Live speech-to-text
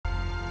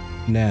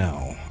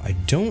Now, I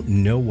don't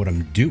know what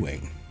I'm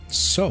doing,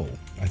 so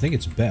I think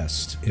it's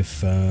best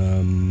if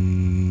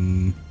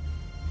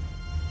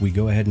we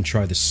go ahead and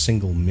try the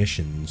single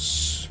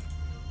missions.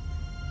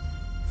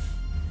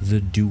 The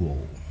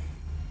duel.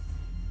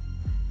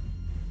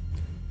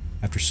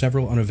 After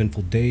several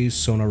uneventful days,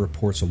 sonar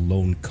reports a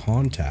lone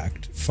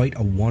contact. Fight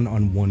a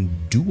one-on-one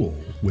duel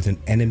with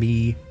an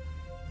enemy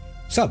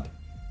sub.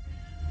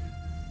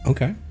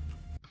 Okay.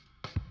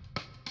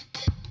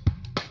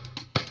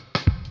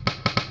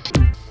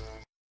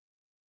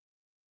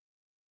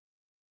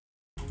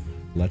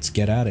 Let's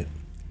get at it.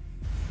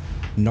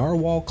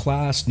 Narwhal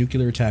class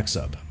nuclear attack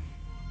sub.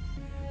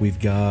 We've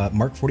got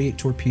Mark 48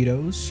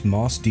 torpedoes,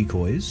 Moss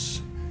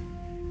decoys,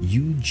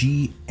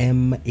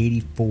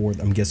 UGM-84,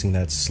 I'm guessing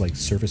that's like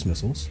surface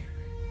missiles,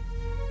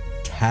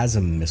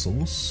 Chasm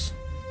missiles,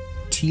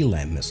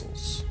 TLAM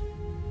missiles.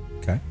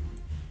 Okay.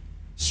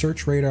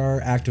 Search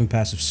radar, active and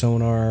passive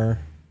sonar.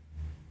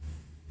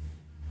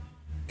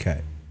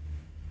 Okay.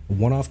 A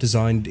one-off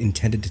design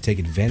intended to take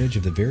advantage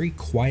of the very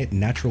quiet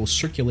natural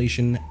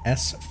circulation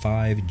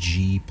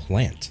S5G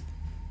plant.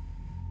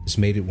 This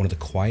made it one of the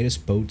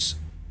quietest boats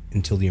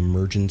until the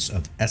emergence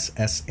of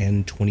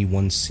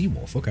SSN-21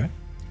 Seawolf. Okay.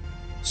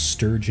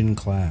 Sturgeon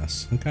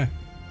class. Okay.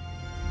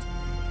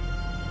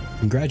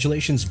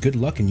 Congratulations, good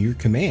luck in your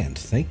command.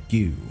 Thank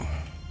you.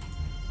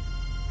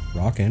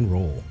 Rock and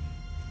roll.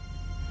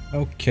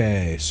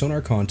 Okay,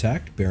 sonar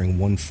contact, bearing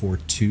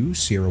 142,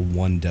 Sierra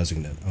 1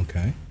 designate.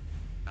 Okay.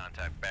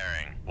 Contact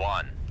bearing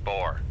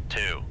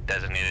 142,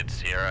 designated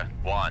Sierra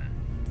 1.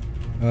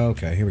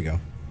 Okay, here we go.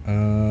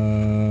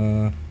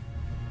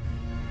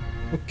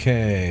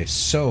 Okay,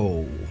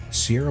 so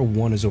Sierra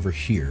 1 is over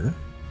here.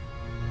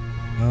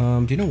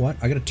 Do you know what?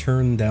 I gotta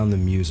turn down the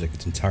music.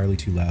 It's entirely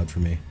too loud for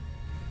me.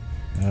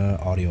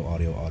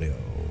 Audio.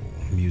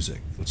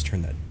 Music. Let's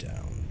turn that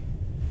down.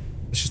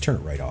 Let's just turn it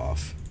right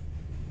off.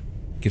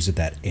 Gives it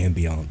that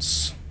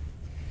ambiance.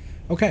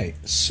 Okay,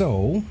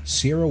 so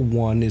Sierra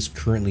 1 is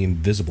currently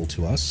invisible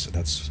to us.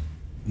 That's,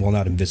 well,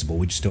 not invisible.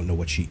 We just don't know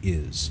what she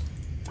is.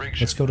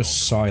 Let's go to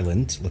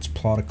silent. Let's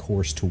plot a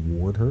course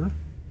toward her.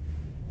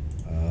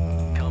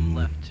 Come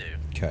left 2.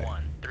 Okay.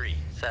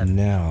 137.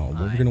 Now,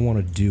 what we're going to want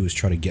to do is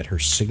try to get her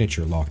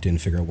signature locked in,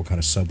 figure out what kind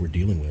of sub we're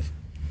dealing with.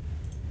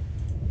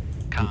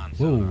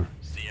 Whoa.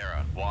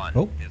 Sierra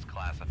 1 is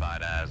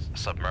classified as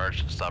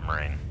submerged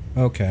submarine.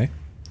 Okay.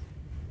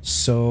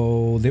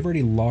 So, they've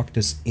already locked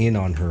us in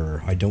on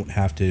her. I don't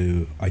have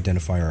to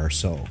identify her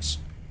ourselves.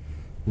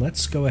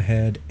 Let's go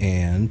ahead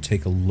and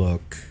take a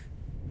look.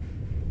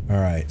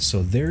 Alright,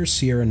 so there's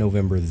Sierra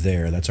November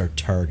there. That's our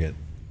target.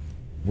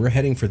 We're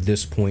heading for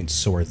this point,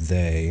 so are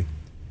they.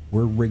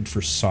 We're rigged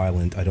for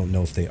silent. I don't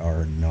know if they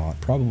are or not.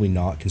 Probably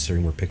not,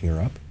 considering we're picking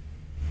her up.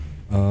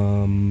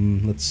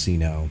 Let's see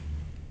now.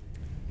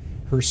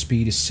 Her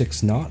speed is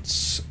 6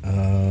 knots.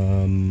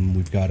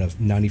 We've got a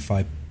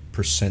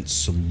 95%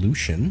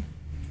 solution.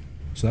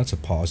 So that's a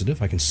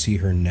positive. I can see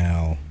her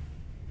now.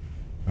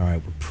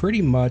 Alright, we're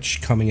pretty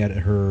much coming at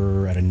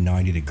her at a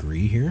 90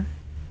 degree here.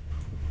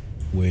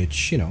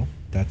 Which, you know,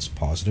 that's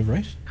positive,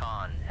 right?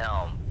 Con,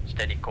 helm,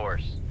 steady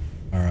course.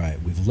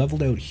 Alright, we've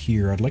leveled out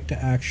here. I'd like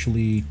to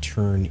actually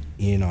turn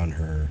in on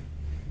her.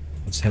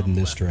 Let's head in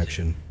this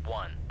direction.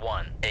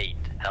 118,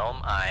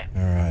 helm I.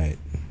 Alright.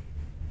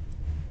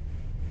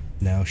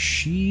 Now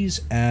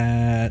she's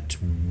at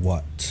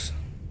what?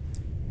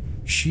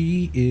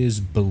 She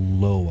is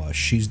below us.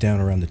 She's down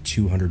around the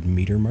 200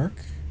 meter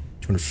mark.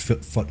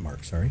 200 foot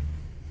mark, sorry.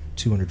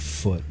 200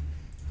 foot.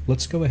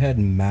 Let's go ahead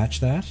and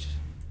match that.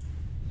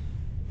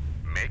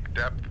 Make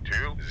depth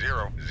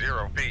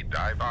 200 feet,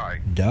 dive I.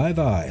 Dive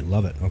I,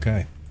 love it,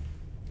 okay.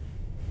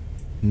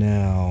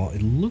 Now,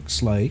 it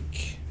looks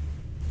like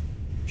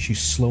she's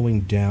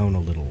slowing down a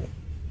little.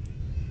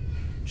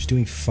 She's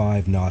doing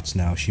 5 knots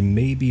now. She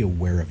may be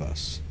aware of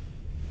us.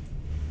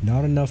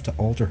 Not enough to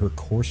alter her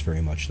course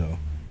very much, though.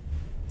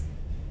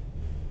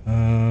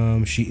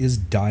 She is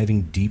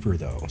diving deeper,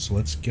 though, so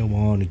let's go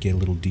on and get a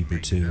little deeper,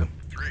 too.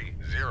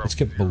 Let's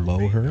get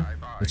below her.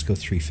 Let's go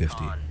 350.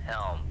 Con,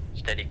 helm,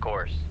 steady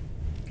course.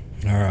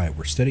 Alright,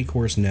 we're steady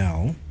course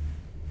now.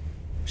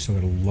 We still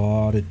got a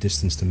lot of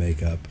distance to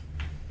make up.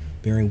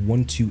 Bearing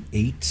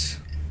 128.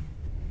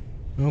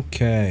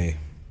 Okay.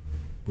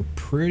 We're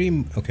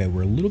pretty... Okay,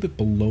 we're a little bit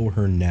below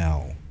her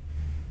now.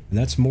 And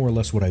that's more or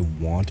less what I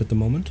want at the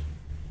moment.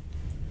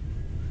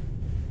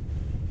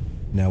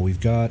 Now, we've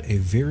got a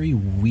very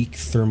weak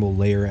thermal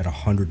layer at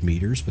 100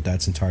 meters, but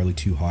that's entirely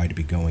too high to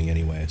be going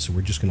anyway, so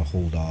we're just going to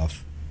hold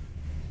off.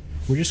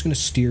 We're just going to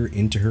steer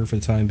into her for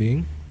the time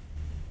being.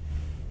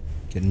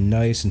 Get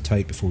nice and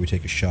tight before we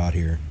take a shot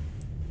here.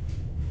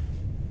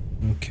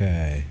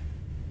 Okay.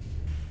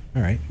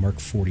 Alright,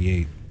 Mark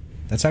 48.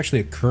 That's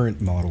actually a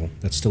current model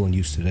that's still in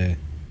use today.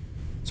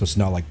 So it's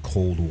not like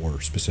Cold War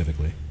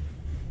specifically.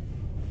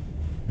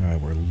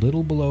 Alright, we're a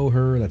little below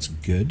her. That's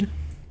good.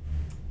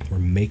 We're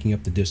making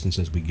up the distance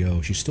as we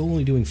go. She's still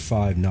only doing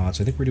 5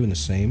 knots. I think we're doing the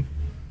same.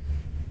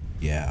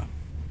 Yeah.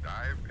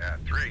 Dive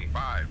at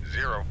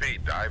 350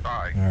 feet, dive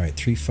I. Alright,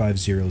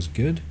 350 is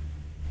good.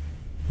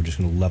 We're just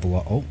going to level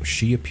up. Oh,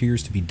 she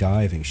appears to be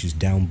diving. She's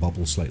down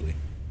bubble slightly.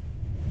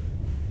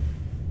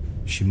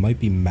 She might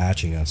be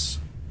matching us.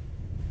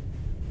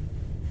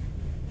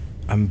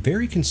 I'm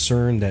very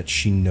concerned that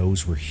she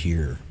knows we're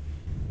here.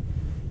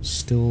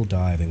 Still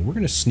diving. We're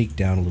going to sneak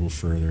down a little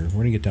further. We're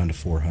going to get down to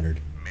 400.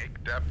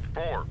 Make depth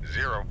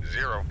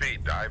 400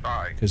 feet. Dive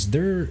by. Because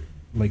they're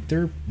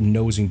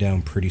nosing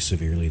down pretty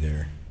severely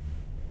there.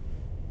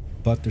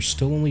 But they're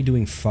still only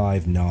doing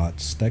 5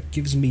 knots. That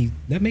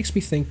makes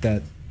me think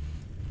that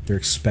they're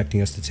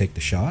expecting us to take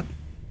the shot.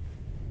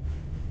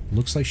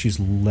 Looks like she's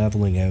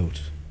leveling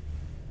out.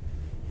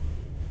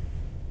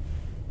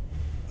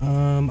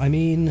 I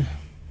mean,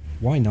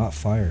 why not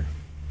fire?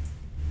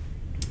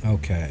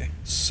 Okay,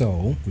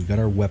 so we've got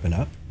our weapon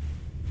up.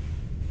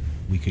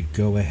 We could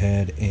go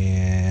ahead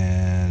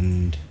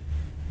and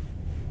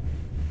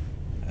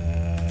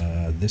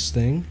this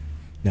thing.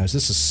 Now, is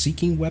this a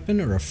seeking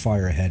weapon or a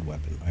fire ahead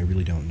weapon? I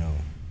really don't know.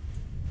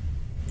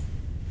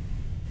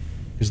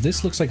 Because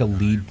this looks like a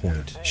lead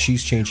point.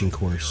 She's changing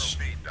course.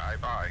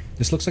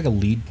 This looks like a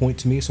lead point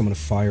to me, so I'm going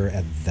to fire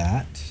at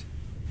that.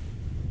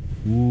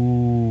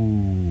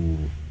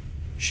 Ooh.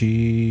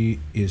 She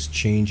is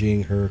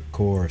changing her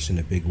course in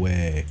a big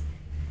way.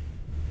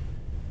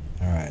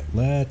 Alright,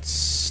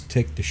 let's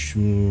take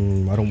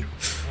the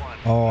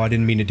Oh, I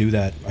didn't mean to do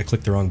that. I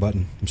clicked the wrong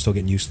button. I'm still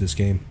getting used to this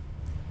game.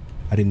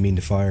 I didn't mean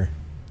to fire.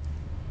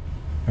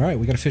 Alright,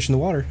 we got a fish in the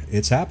water.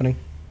 It's happening.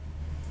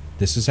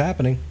 This is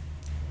happening.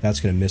 That's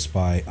going to miss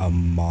by a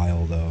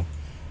mile, though.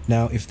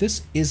 Now, if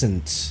this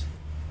isn't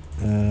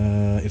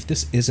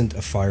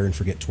a fire and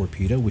forget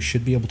torpedo, we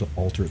should be able to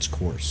alter its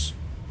course.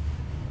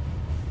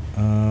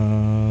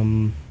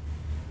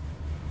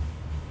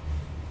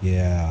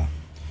 Yeah.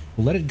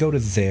 We'll let it go to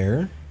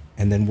there,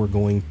 and then we're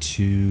going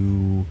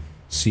to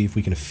see if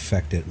we can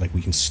affect it, like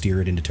we can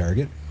steer it into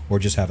target, or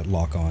just have it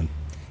lock on.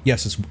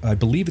 Yes, I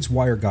believe it's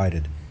wire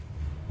guided.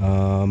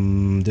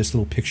 This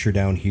little picture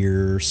down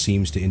here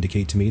seems to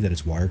indicate to me that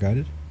it's wire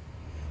guided.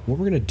 What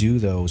we're going to do,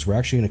 though, is we're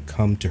actually going to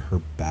come to her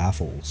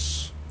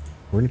baffles.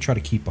 We're going to try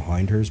to keep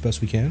behind her as best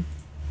we can.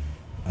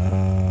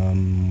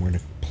 We're going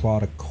to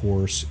plot a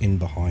course in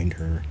behind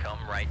her. Come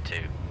right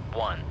to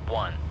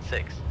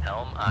 116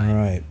 helm I.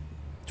 Alright.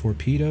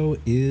 Torpedo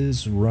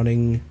is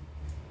running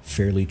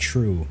fairly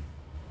true.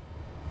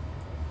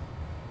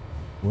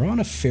 We're on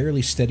a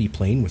fairly steady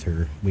plane with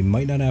her. We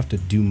might not have to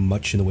do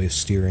much in the way of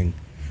steering.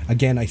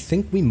 Again, I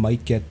think we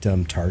might get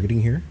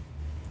targeting here.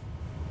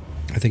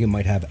 I think it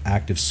might have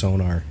active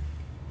sonar.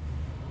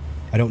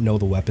 I don't know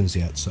the weapons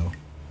yet, so...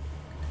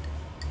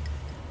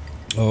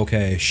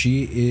 Okay,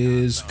 she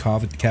is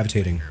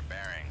cavitating.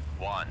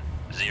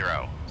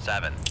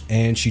 107.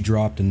 And she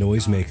dropped a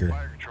noisemaker.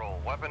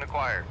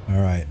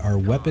 Alright, our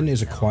weapon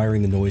is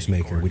acquiring the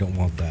noisemaker. We don't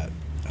want that.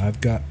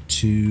 I've got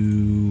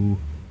to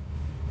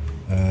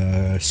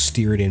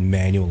steer it in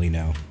manually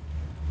now.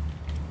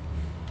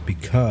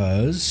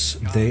 Because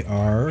they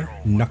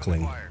are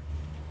knuckling.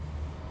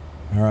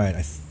 Alright,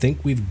 I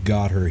think we've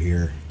got her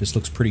here. This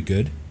looks pretty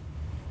good.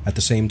 At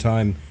the same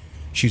time,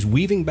 she's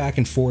weaving back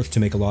and forth to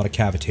make a lot of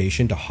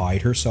cavitation to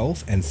hide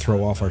herself and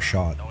throw off our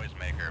shot.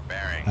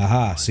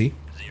 Aha, see?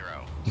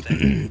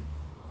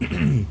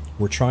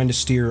 We're trying to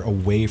steer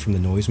away from the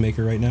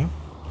noisemaker right now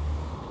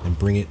and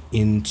bring it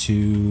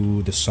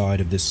into the side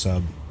of this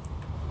sub.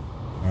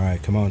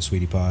 Alright, come on,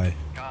 sweetie pie.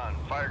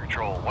 Fire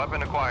control,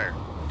 weapon acquired.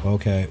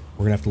 Okay,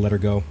 we're gonna have to let her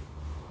go.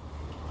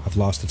 I've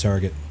lost the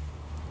target.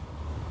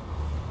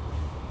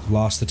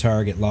 Lost the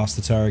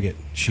target.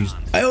 She's...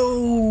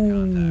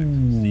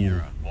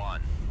 Oh!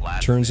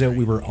 Turns out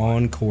we were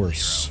on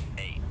course.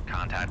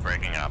 Contact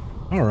breaking up.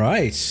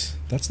 Alright,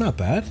 that's not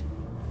bad.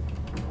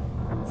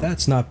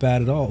 That's not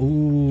bad at all.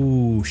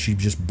 Ooh, she's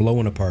just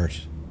blowing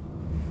apart.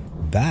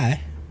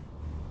 Bye.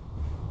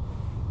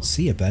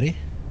 See ya, buddy.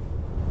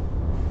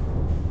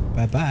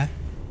 Bye-bye.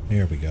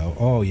 There we go.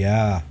 Oh,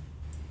 yeah.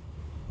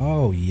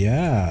 Oh,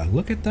 yeah.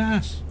 Look at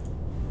that.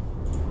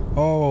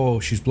 Oh,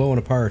 she's blowing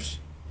apart.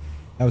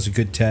 That was a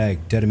good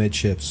tag. Dead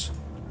amidships.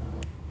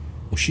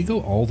 Will she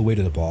go all the way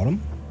to the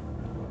bottom?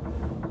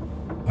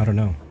 I don't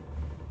know.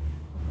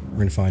 We're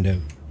gonna find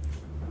out.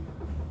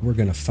 We're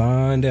gonna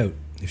find out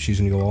if she's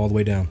gonna go all the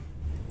way down.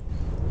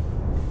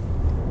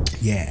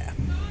 Yeah.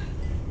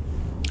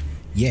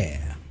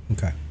 Yeah.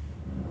 Okay.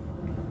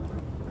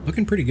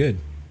 Looking pretty good.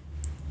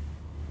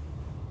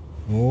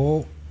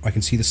 Oh, I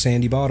can see the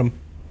sandy bottom.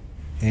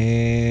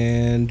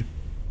 And...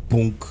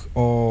 Boonk.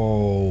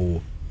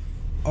 Oh.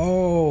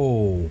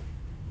 Oh.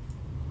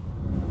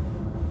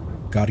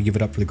 Gotta give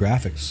it up for the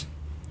graphics.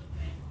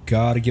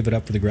 Gotta give it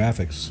up for the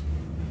graphics.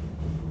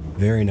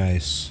 Very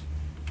nice.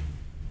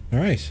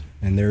 Alright,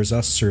 and there's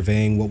us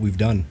surveying what we've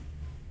done.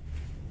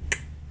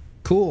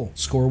 Cool.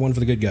 Score 1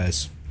 for the good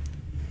guys.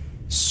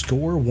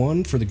 Score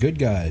 1 for the good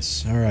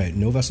guys. Alright,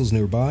 no vessels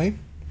nearby.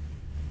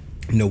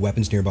 No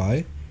weapons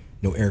nearby.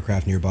 No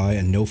aircraft nearby,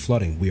 and no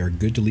flooding. We are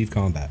good to leave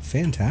combat.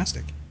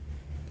 Fantastic.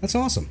 That's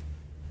awesome.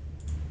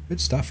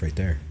 Good stuff right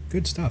there.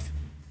 Good stuff.